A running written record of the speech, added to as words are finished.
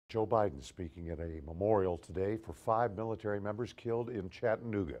Joe Biden speaking at a memorial today for 5 military members killed in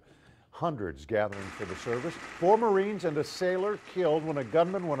Chattanooga. Hundreds gathering for the service. 4 Marines and a sailor killed when a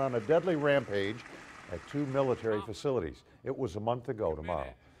gunman went on a deadly rampage at 2 military facilities. It was a month ago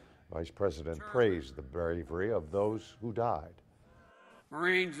tomorrow. Vice President praised the bravery of those who died.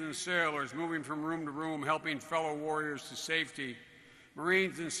 Marines and sailors moving from room to room, helping fellow warriors to safety.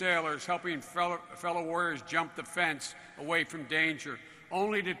 Marines and sailors helping fellow warriors jump the fence away from danger,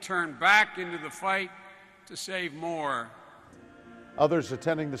 only to turn back into the fight to save more. Others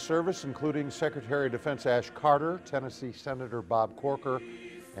attending the service, including Secretary of Defense Ash Carter, Tennessee Senator Bob Corker,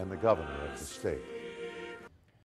 and the governor of the state.